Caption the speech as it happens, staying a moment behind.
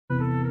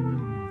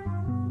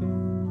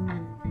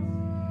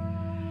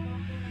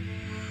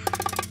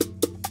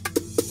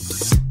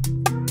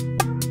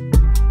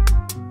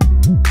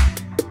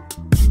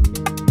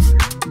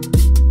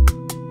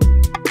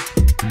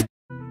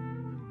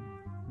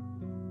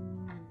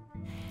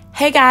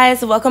Hey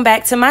guys, welcome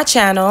back to my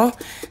channel.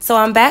 So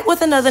I'm back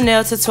with another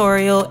nail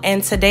tutorial,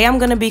 and today I'm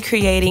going to be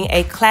creating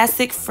a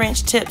classic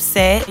French tip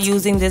set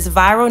using this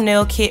viral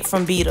nail kit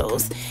from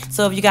BEETLES.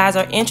 So if you guys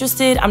are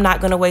interested, I'm not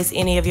going to waste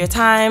any of your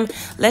time.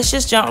 Let's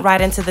just jump right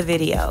into the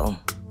video.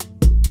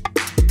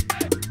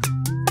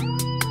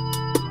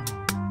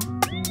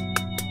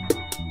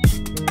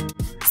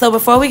 So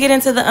before we get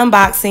into the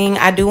unboxing,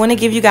 I do want to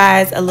give you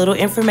guys a little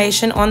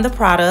information on the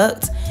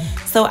product.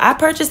 So I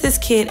purchased this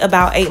kit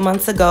about 8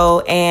 months ago,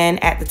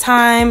 and at the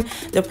time,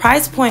 the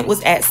price point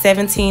was at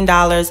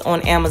 $17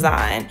 on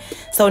Amazon.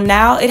 So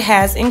now it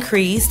has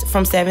increased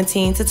from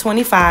 $17 to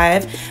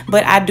 $25,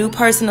 but I do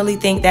personally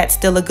think that's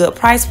still a good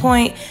price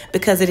point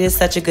because it is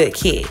such a good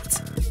kit.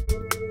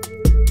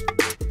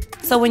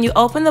 So when you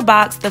open the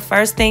box, the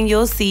first thing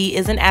you'll see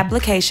is an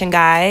application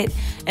guide.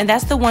 And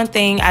that's the one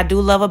thing I do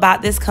love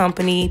about this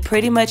company.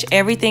 Pretty much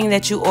everything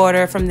that you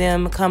order from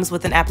them comes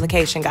with an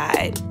application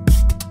guide.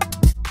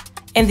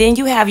 And then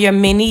you have your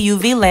mini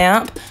UV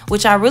lamp,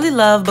 which I really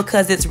love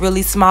because it's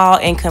really small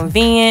and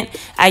convenient.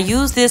 I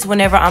use this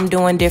whenever I'm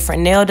doing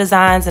different nail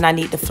designs and I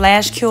need the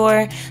flash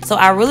cure. So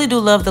I really do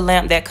love the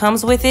lamp that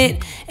comes with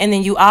it. And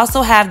then you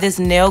also have this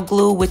nail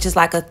glue, which is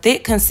like a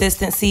thick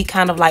consistency,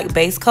 kind of like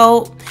base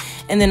coat.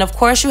 And then of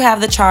course you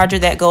have the charger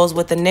that goes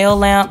with the nail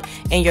lamp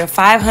and your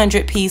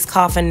 500-piece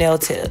coffin nail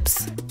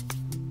tips.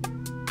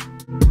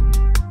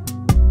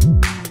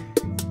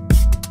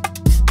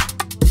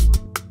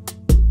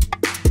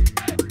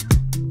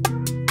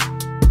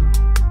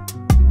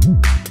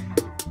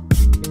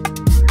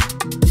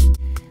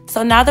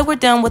 So now that we're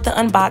done with the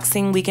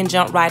unboxing, we can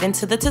jump right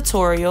into the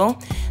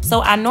tutorial.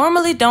 So I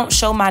normally don't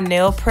show my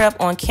nail prep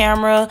on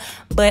camera,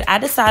 but I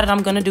decided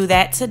I'm gonna do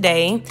that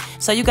today.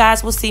 So you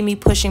guys will see me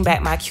pushing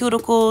back my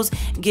cuticles,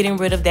 getting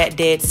rid of that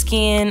dead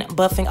skin,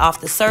 buffing off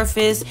the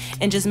surface,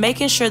 and just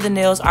making sure the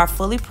nails are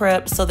fully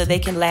prepped so that they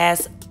can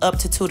last up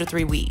to 2 to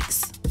 3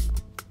 weeks.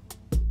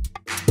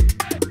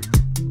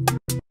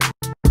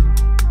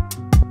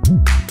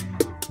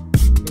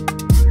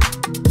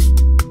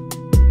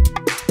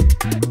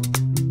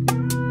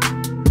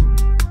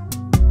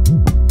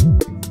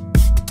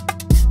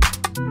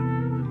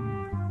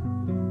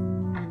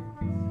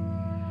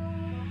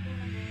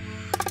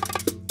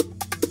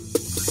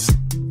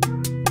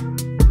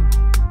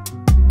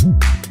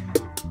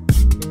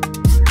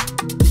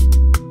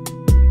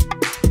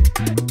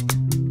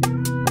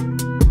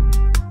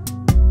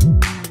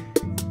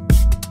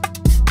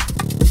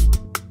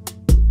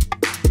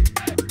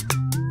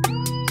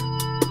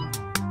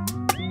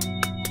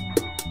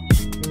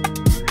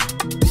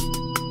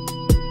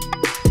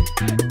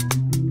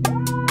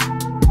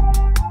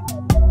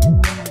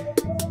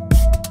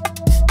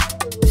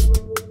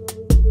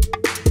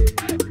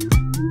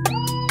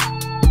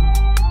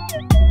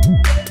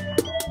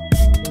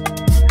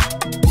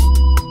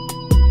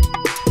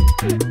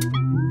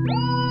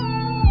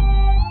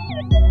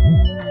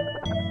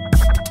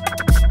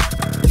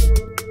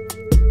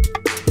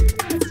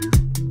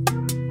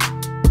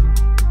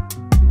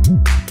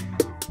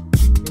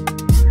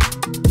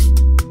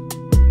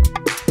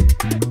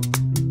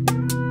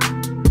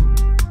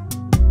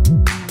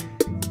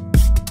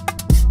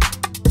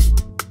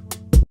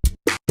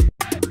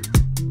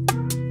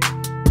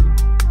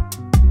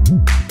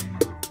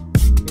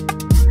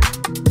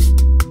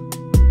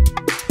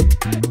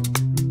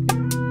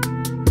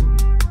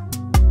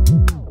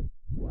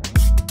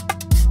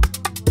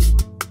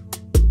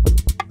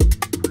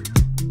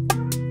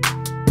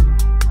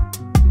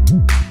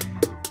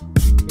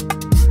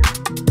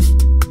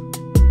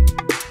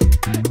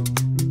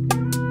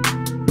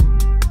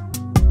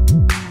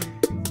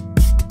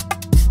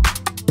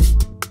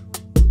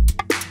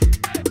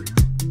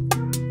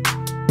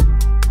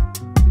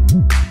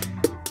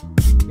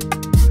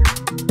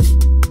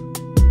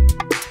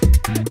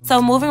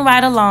 So moving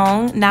right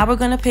along, now we're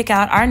gonna pick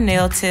out our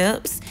nail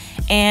tips.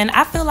 And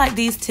I feel like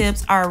these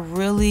tips are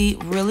really,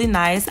 really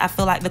nice. I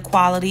feel like the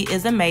quality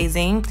is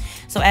amazing.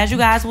 So as you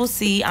guys will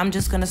see, I'm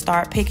just gonna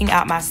start picking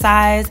out my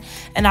size,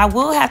 and I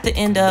will have to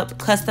end up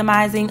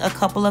customizing a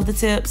couple of the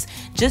tips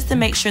just to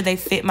make sure they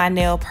fit my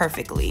nail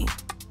perfectly.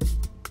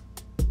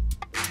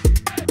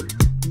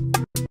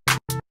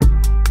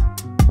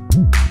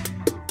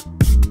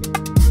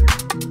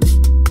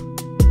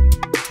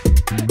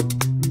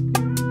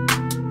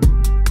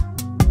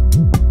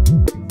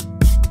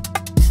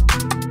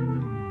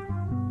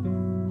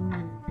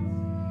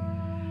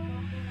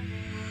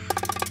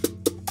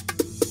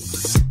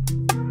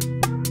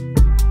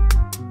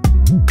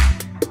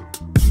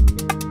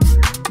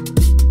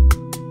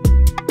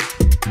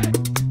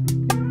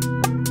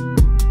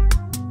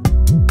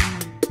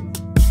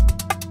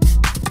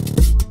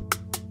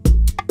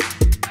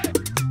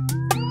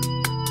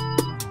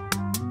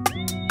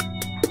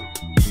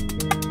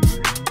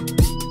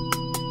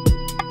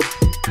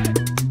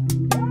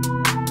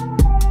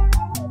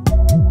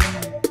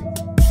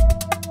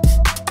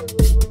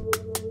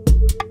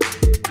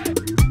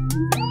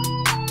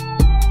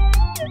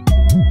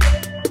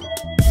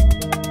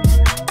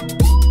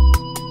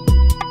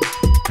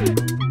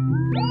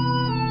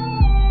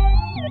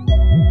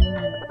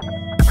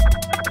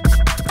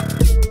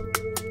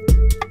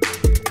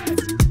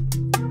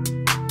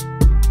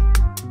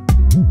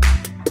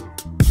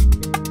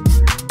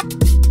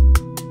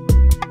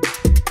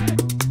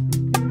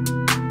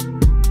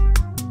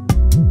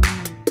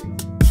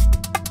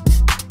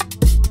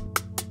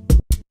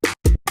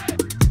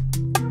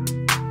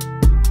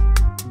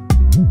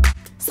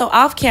 So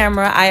off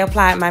camera, I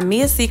applied my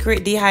Mia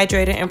Secret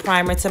Dehydrator and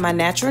Primer to my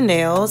natural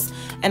nails,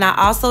 and I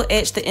also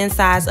etched the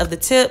insides of the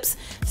tips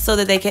so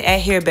that they can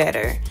adhere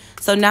better.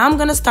 So now I'm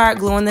gonna start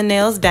gluing the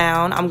nails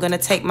down. I'm gonna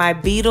take my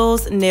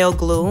BEETLES nail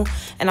glue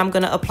and I'm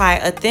gonna apply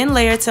a thin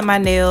layer to my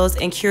nails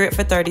and cure it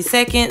for 30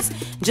 seconds,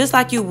 just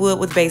like you would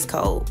with base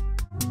coat.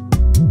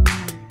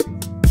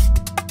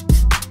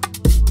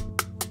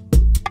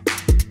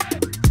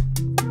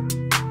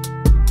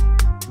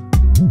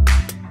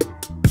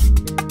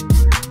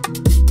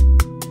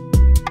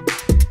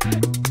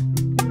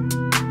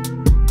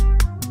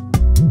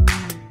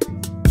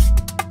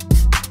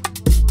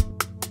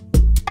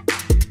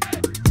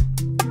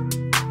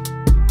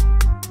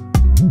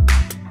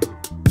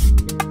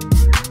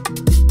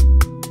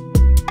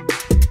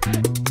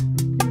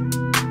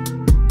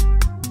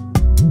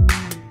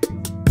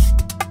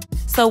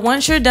 So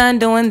once you're done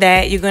doing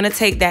that, you're going to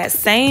take that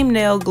same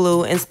nail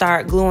glue and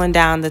start gluing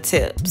down the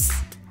tips.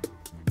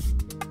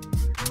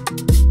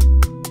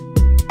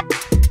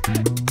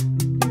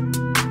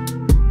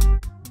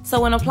 So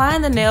when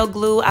applying the nail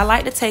glue, I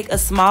like to take a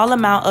small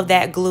amount of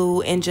that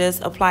glue and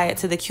just apply it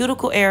to the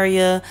cuticle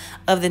area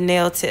of the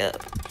nail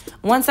tip.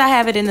 Once I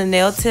have it in the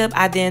nail tip,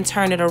 I then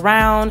turn it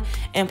around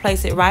and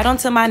place it right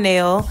onto my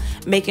nail,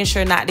 making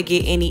sure not to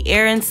get any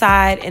air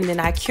inside, and then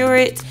I cure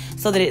it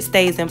so that it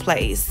stays in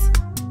place.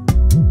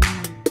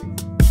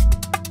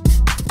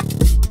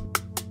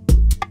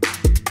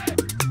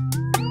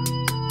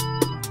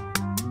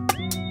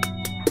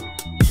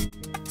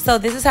 So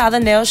this is how the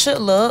nail should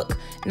look.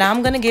 Now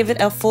I'm gonna give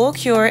it a full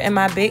cure in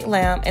my big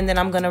lamp, and then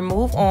I'm gonna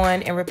move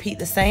on and repeat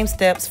the same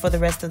steps for the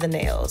rest of the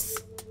nails.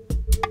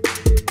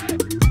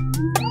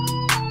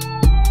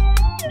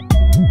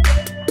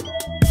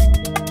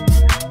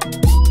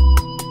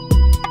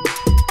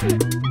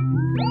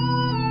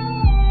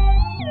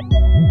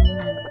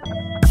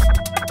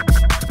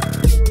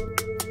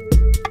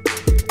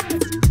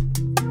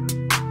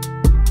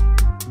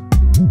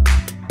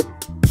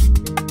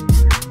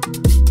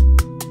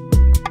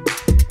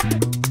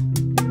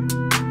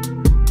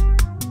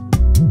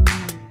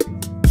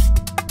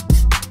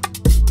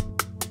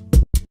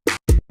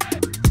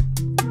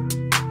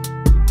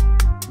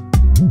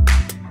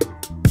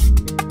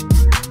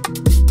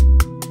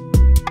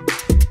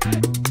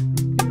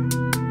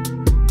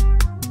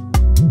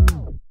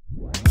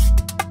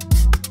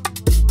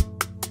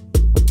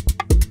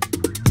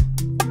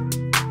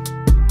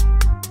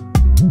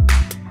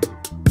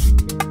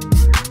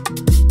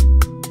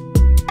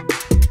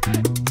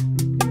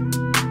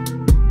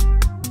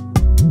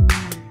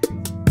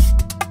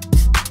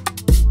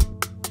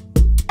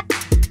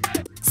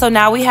 So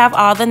now we have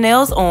all the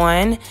nails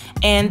on,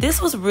 and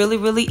this was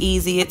really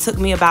easy. It took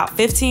me about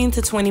 15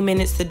 to 20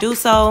 minutes to do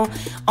so,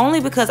 only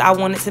because I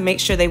wanted to make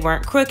sure they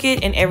weren't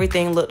crooked and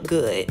everything looked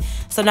good.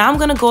 So now I'm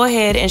gonna go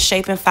ahead and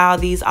shape and file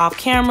these off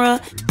camera.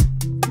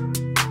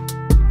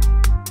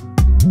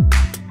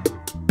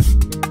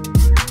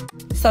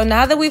 So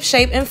now that we've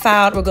shaped and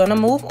filed, we're gonna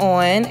move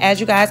on. As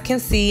you guys can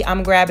see,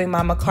 I'm grabbing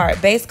my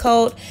Micarta base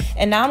coat,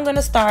 and now I'm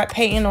gonna start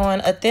painting on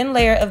a thin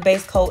layer of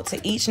base coat to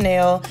each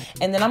nail,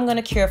 and then I'm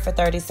gonna cure for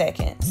 30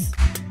 seconds.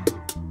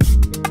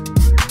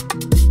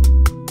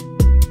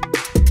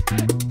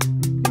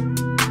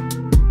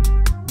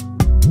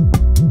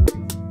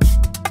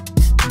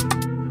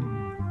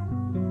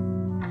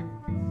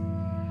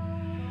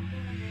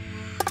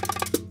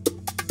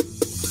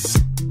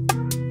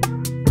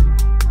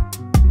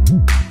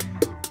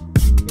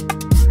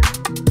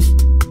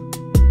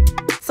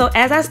 So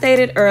as I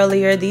stated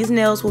earlier, these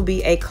nails will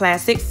be a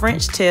classic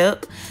French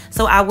tip.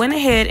 So I went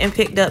ahead and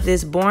picked up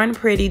this Born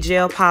Pretty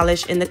gel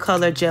polish in the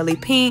color Jelly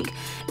Pink.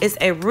 It's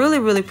a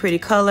really pretty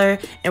color,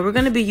 and we're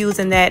going to be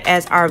using that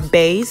as our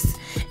base.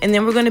 And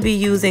then we're going to be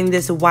using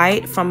this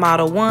white from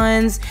Model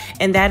 1s,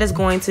 and that is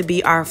going to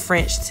be our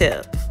French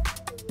tip.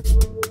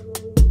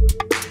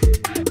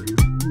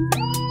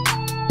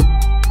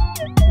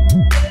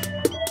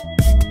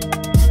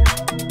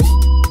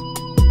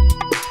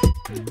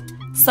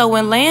 So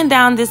when laying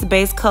down this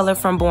base color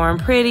from Born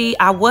Pretty,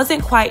 I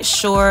wasn't quite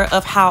sure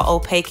of how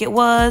opaque it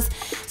was.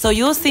 So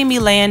you'll see me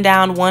laying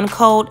down one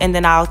coat, and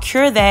then I'll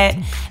cure that.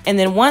 And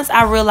then once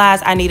I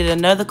realized I needed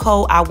another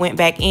coat, I went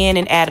back in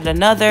and added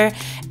another,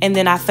 and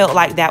then I felt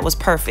like that was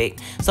perfect.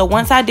 So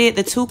once I did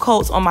the 2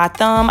 coats on my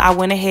thumb, I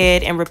went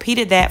ahead and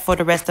repeated that for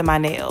the rest of my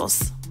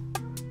nails.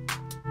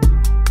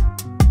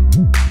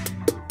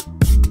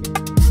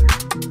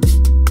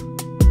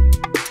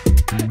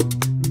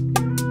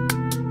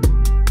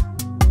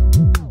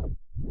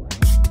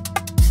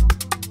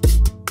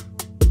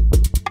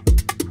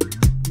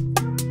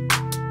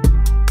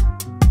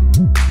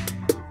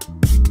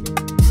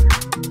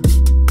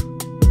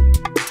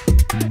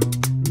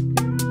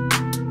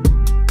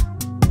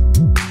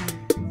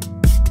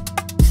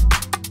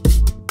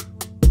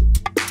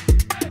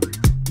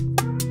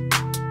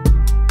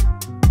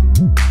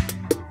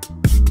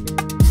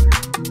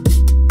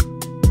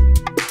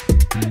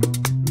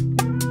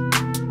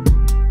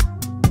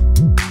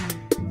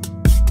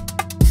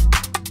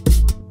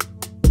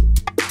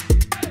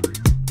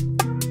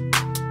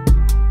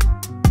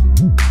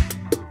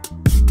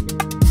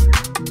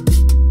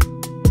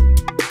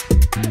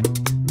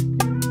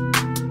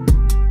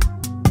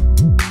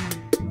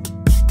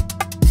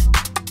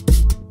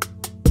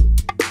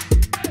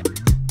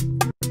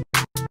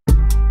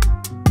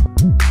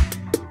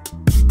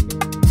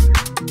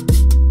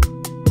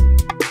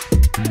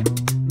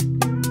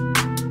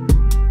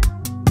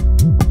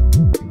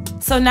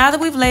 So now that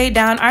we've laid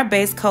down our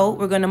base coat,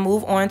 we're going to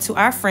move on to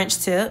our French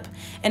tip.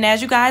 And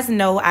as you guys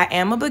know, I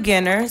am a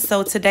beginner,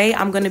 so today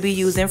I'm going to be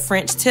using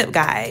French tip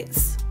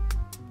guides.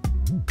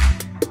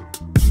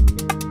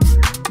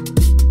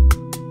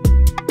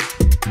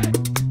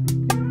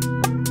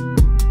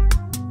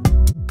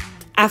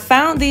 I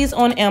found these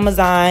on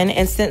Amazon,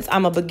 and since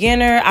I'm a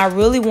beginner, I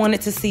really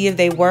wanted to see if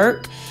they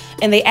work,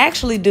 and they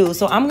actually do.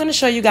 So I'm going to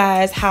show you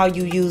guys how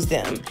you use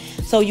them.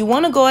 So you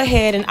want to go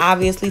ahead and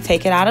obviously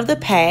take it out of the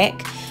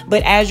pack.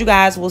 But as you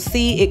guys will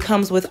see, it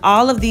comes with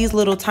all of these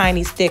little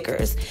tiny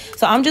stickers.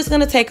 So I'm just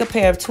going to take a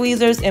pair of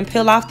tweezers and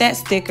peel off that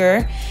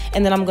sticker.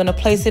 And then I'm going to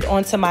place it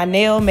onto my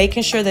nail,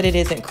 making sure that it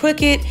isn't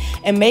crooked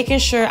and making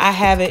sure I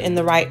have it in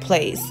the right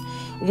place.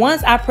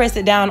 Once I press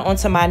it down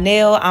onto my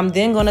nail, I'm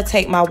then going to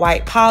take my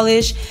white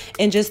polish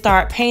and just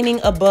start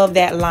painting above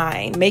that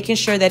line, making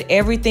sure that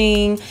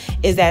everything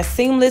is as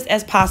seamless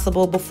as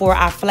possible before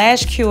I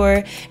flash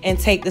cure and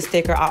take the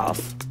sticker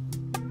off.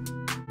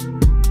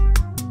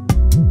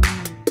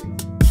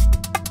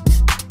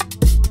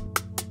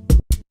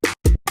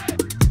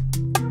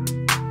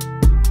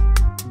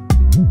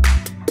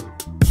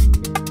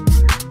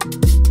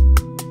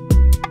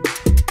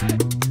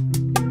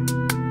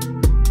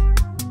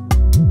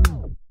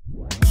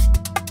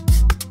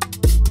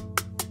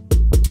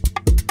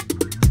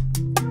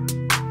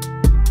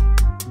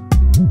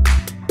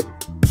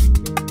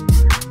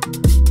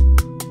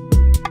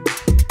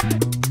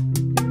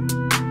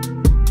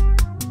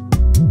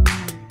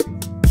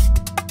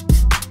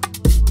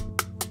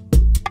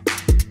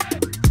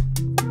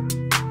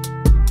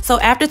 So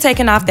after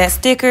taking off that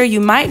sticker, you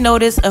might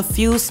notice a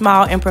few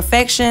small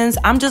imperfections.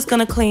 I'm just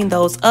gonna clean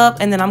those up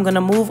and then I'm gonna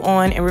move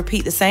on and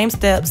repeat the same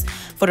steps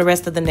for the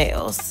rest of the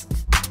nails.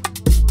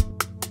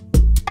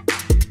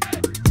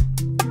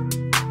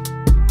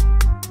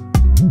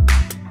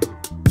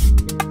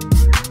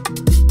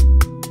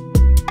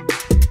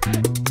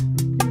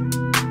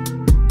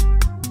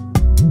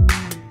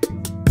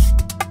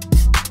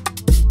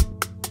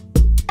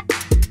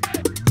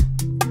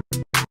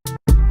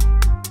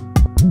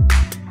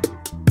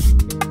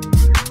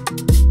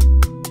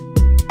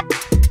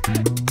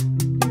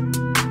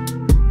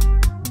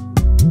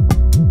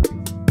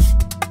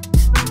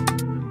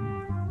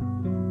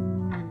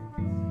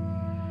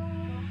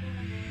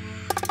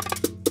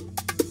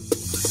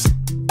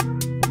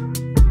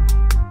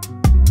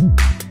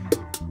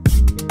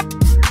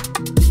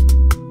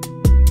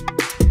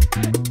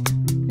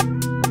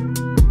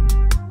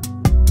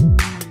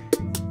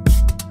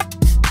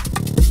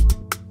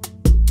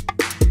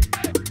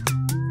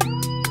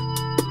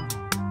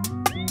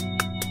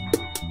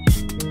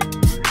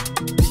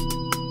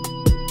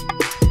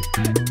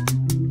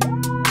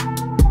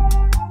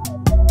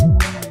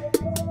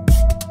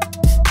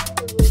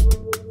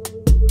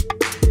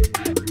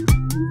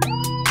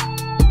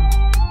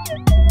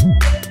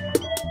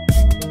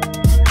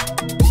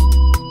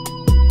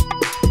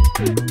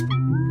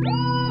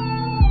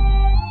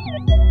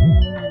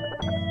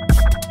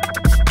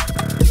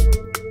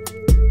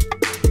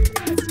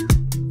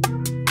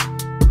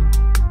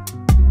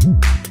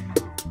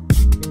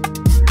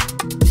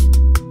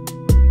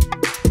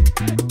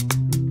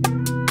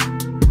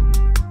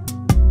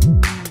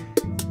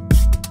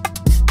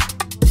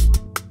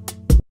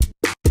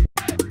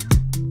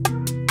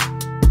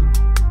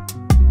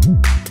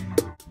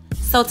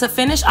 So to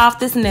finish off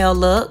this nail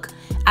look,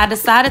 I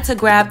decided to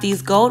grab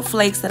these gold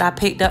flakes that I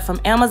picked up from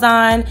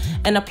Amazon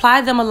and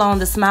apply them along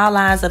the smile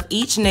lines of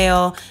each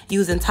nail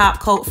using top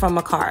coat from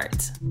a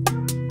cart.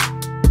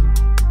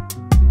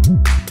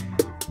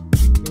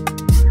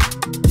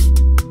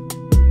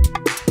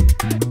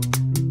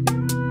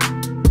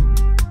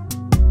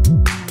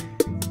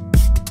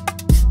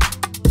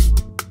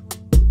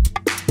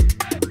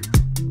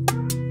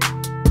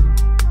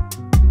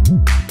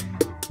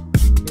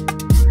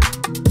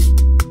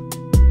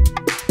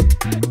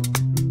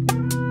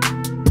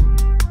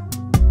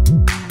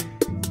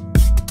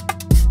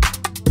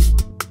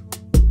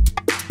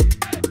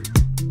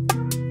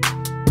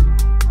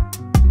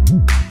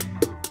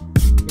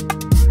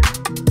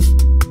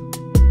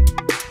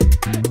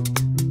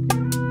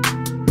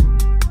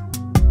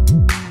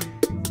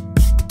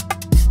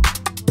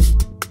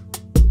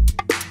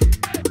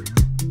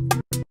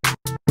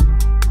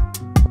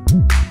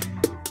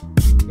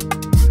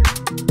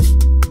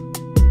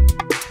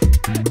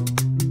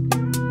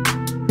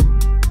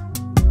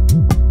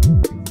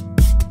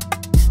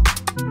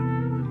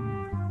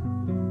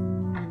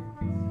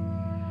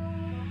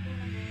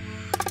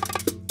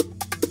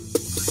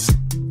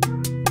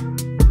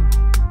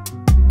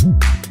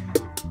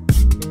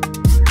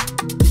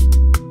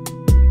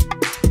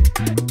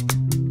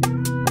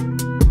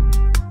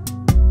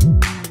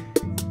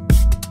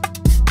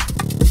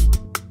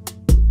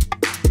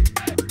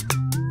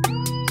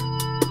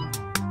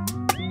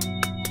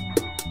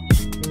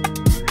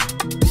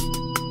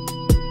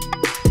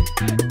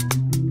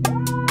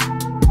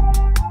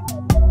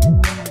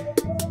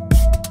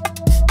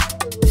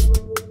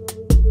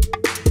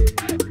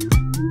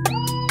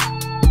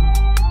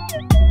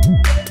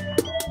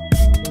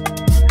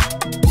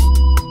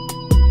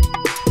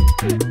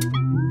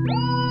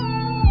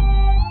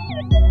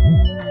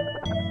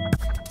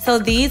 so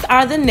these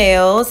are the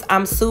nails.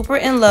 I'm super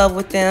in love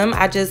with them.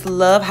 I just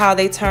love how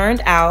they turned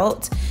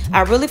out.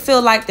 I really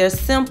feel like they're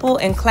simple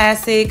and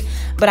classic,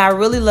 but I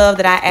really love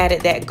that I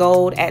added that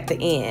gold at the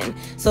end.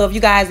 So if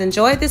you guys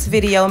enjoyed this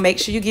video, make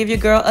sure you give your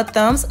girl a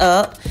thumbs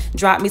up.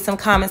 Drop me some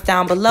comments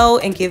down below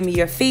and give me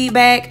your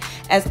feedback.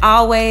 As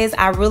always,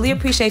 I really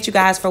appreciate you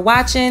guys for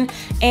watching,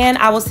 and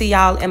I will see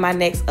y'all in my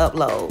next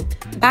upload.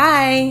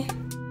 Bye!